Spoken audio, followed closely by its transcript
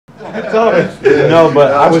No,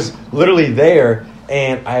 but I was literally there,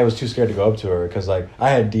 and I was too scared to go up to her because like I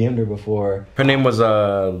had DM'd her before. Her name was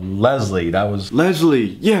Leslie. That was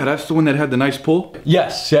Leslie. Yeah, that's the one that had the nice pull.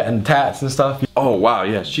 yes, yeah, and tats and stuff. Oh wow,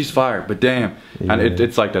 yeah, she's fire. But damn, and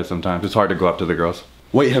it's like that sometimes. It's hard to go up to the girls.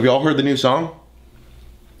 Wait, have y'all heard the new song?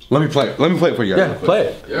 Let me play it. Let me play it for you guys. Yeah, play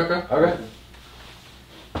it. Yeah, okay. Okay.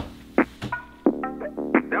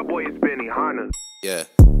 That boy is Benny Hanna. Yeah,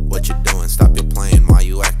 what you doing? Stop your playing. Why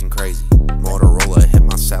you acting crazy? Motorola hit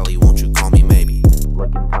my Sally. Won't you call me maybe?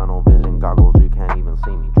 Looking tunnel vision goggles. You can't even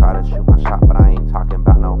see me. Try to shoot my shot, but I ain't talking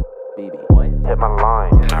about no BB. Hit my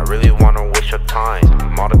line, and I really wanna waste your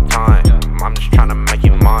time all the time. I'm just trying to make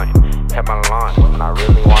you mine. Hit my line, and I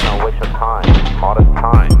really wanna waste your time all the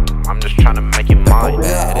time. I'm just trying to make you mine.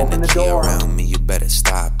 Bad energy around me. You better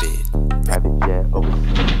stop it. Private jet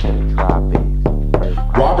overseas and drop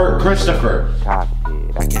it. Robert Christopher.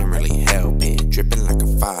 I can't really help it. Dripping like a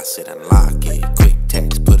faucet, unlock it. Quick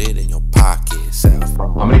text, put it in your pocket. Cell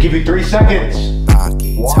phone. I'm gonna give you 3 seconds.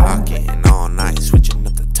 Pocket, talking all night, switching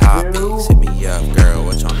up the topics. Hit me up, girl.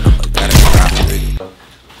 What's your number? Gotta drop it.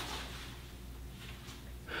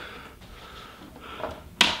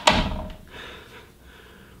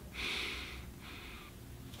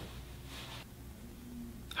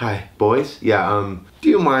 Hi, boys. Yeah, do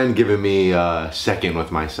you mind giving me a second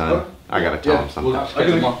with my son? I gotta tell him something.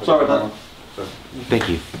 Sorry about that. Thank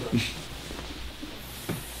you.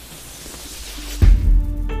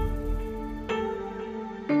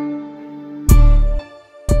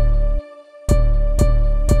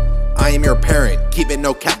 I am your parent, keep it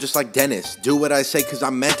no cap just like Dennis. Do what I say cause I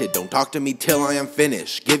meant it, don't talk to me till I am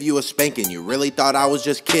finished. Give you a spanking, you really thought I was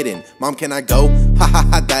just kidding. Mom, can I go? Ha ha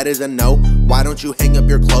ha, that is a no. Why don't you hang up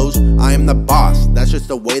your clothes? I am the boss, that's just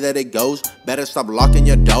the way that it goes. Better stop locking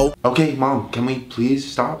your door. Okay, Mom, can we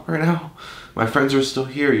please stop right now? My friends are still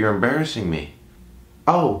here, you're embarrassing me.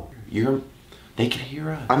 Oh, they can hear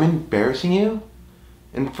us. I'm embarrassing you?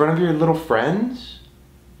 In front of your little friends?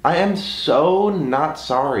 I am so not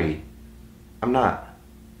sorry. I'm not.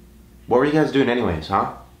 What were you guys doing anyways,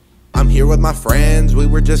 huh? I'm here with my friends, we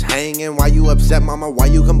were just hanging. Why you upset, mama? Why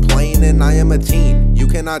you complaining? I am a teen, you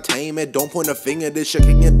cannot tame it. Don't point a finger, this shit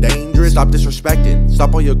can get dangerous. Stop disrespecting,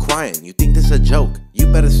 stop all your crying. You think this a joke? You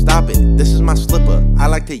better stop it. This is my slipper, I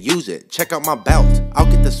like to use it. Check out my belt, I'll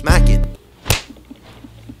get the smacking.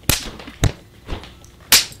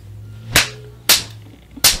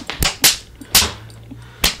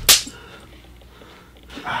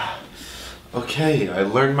 Okay, I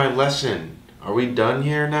learned my lesson. Are we done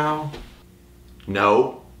here now?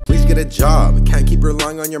 No. Please get a job, can't keep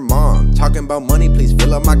relying on your mom. Talking about money, please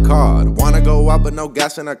fill up my card. Wanna go out but no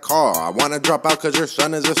gas in a car. I wanna drop out cause your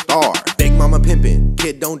son is a star. Big mama pimpin',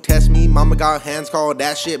 kid don't test me. Mama got hands called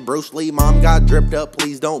that shit Bruce Lee. Mom got dripped up,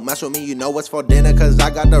 please don't mess with me. You know what's for dinner cause I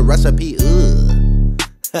got the recipe,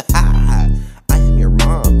 ugh. I am your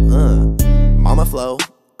mom, Mama flow.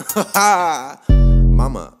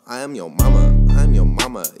 Mama, I am your mama, I am your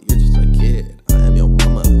mama. You're just a kid, I am your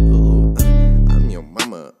mama, ooh. I'm your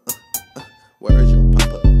mama, where is your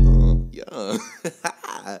papa, yeah.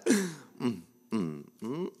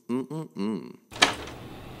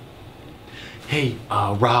 Hey,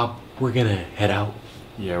 Rob, we're gonna head out.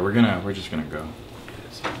 Yeah, we're just gonna go.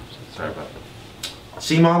 Sorry about that.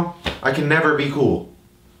 See, Mom? I can never be cool.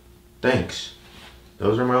 Thanks.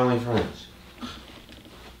 Those are my only friends.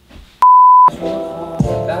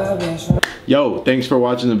 Yo, thanks for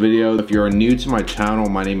watching the video. If you're new to my channel,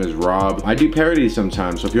 my name is Rob. I do parodies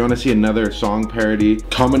sometimes, so if you want to see another song parody,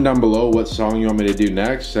 comment down below what song you want me to do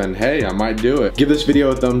next, and hey, I might do it. Give this video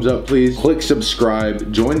a thumbs up, please. Click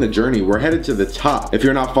subscribe, join the journey. We're headed to the top. If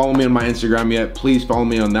you're not following me on my Instagram yet, please follow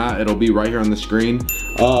me on that. It'll be right here on the screen.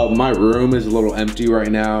 My room is a little empty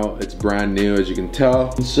right now. It's brand new, as you can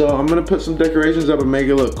tell. So I'm gonna put some decorations up and make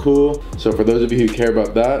it look cool. So for those of you who care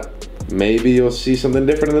about that, maybe you'll see something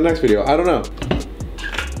different in the next video. I don't know.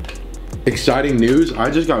 Exciting news, I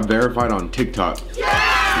just got verified on TikTok.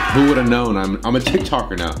 Yeah! Who would have known? I'm a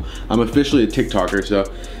TikToker now. I'm officially a TikToker, so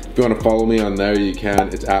if you want to follow me on there, you can.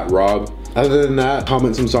 It's at Rob. Other than that,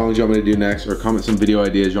 comment some songs you want me to do next, or comment some video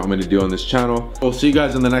ideas you want me to do on this channel. We'll see you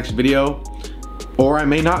guys in the next video. Or I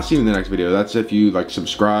may not see you in the next video. That's if you like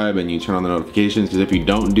subscribe and you turn on the notifications, because if you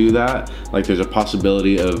don't do that, like there's a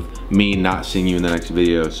possibility of me not seeing you in the next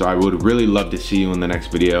video. So I would really love to see you in the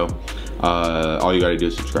next video. All you gotta do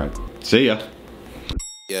is subscribe. See ya.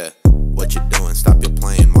 Yeah, what you doing? Stop your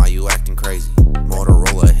playing, why you acting crazy?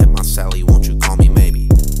 Motorola hit my Sally, won't you call me maybe?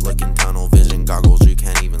 Looking tunnel vision goggles, you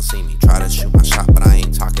can't even see me. Try to shoot my shot, but I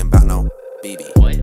ain't talking